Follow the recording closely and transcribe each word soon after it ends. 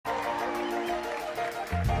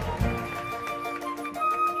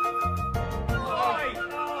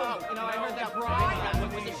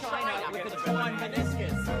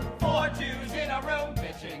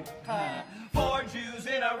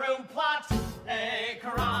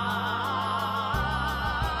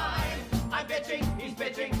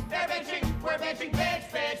bitching, bitch,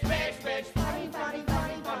 bitch, bitch, bitch. Funny, funny,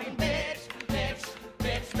 funny, funny, bitch, bitch,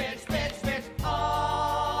 bitch, bitch, bitch, bitch.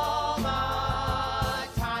 All the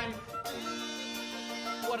time.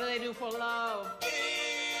 What do they do for love?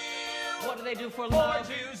 What do they do for Four love?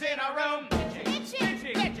 Jews in a room. Bitching,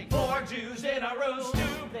 bitching, bitching. Four Jews in a room.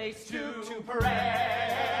 They Stew to parade.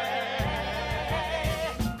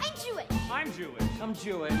 I'm Jewish. I'm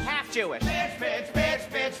Jewish. Half Jewish. Bitch, bitch, bitch,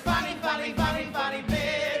 bitch. Funny, funny, funny, funny.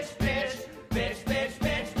 Bitch, bitch, bitch, bitch,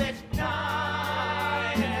 bitch, bitch.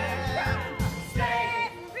 Night and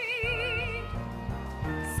day.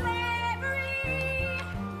 Slavery.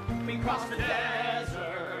 We crossed the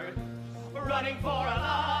desert, running for our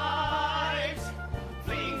lives,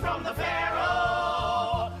 fleeing from the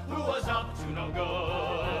Pharaoh, who was up to no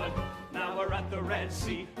good. Now we're at the Red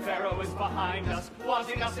Sea. Pharaoh is behind us,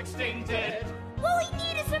 wanting us extincted. All we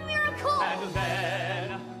need is a miracle. And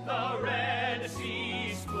then the Red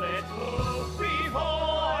Sea split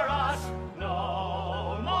before us.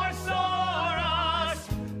 No more sorrows.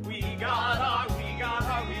 We got our miracle.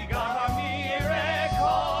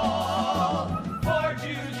 Four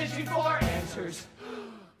Jews itching for answers.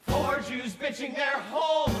 Four Jews bitching their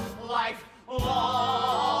whole life long.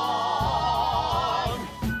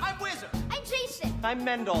 I'm Wizard. I'm Jason. I'm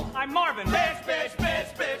Mendel. I'm Marvin. Bitch, bitch,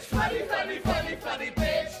 bitch, bitch. Funny, funny, funny, funny,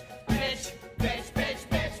 bitch. Bitch, bitch, bitch,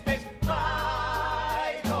 bitch, bitch.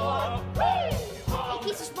 Michael. In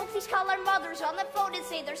case of smoke, these call our mothers on the phone and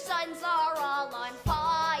say their sons are all on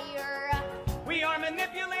fire. We are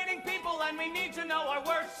manipulating people and we need to know our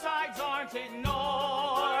worst sides aren't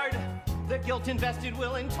ignored. The guilt invested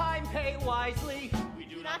will in time pay wisely. We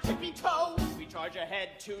do not tippy toe. We charge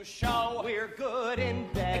ahead to show. We're good in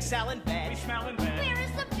bed. Excel in bed. We smell in bed. Where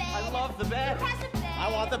is the bed? I love the bed. Who has a bed? I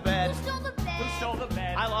want the bed. Who stole the bed? Who stole the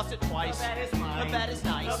bed? I lost it twice. The bed is mine. The bed is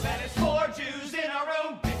nice. The bed is four Jews in a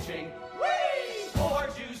room bitching. Whee! Four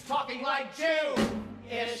Jews talking like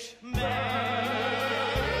Jew-ish men.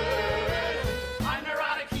 I'm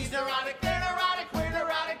neurotic, he's neurotic, they're neurotic, we're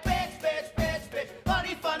neurotic. Bitch, bitch, bitch, bitch.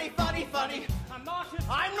 Funny, funny, funny, funny. I'm nauseous.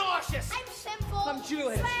 I'm nauseous. I'm simple. I'm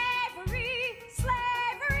Jewish. Slavery,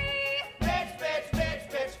 slavery. Bitch, bitch, bitch,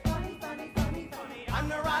 bitch. Funny, funny, funny, funny. I'm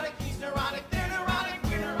neurotic, he's neurotic, they're neurotic,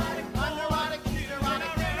 we're neurotic. I'm neurotic, he's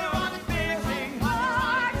neurotic, they're neurotic. Bitching.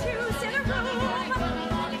 Four Jews in a room.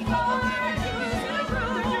 Four Jews in a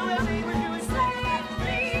room.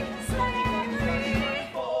 Slavery, slavery.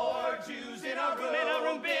 Four Jews in a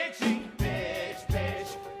room bitching. Bitch,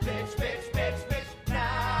 bitch, bitch, bitch, bitch, bitch.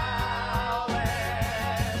 Now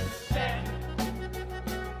and then.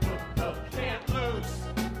 Can't lose.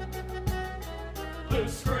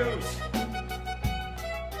 Loose screws.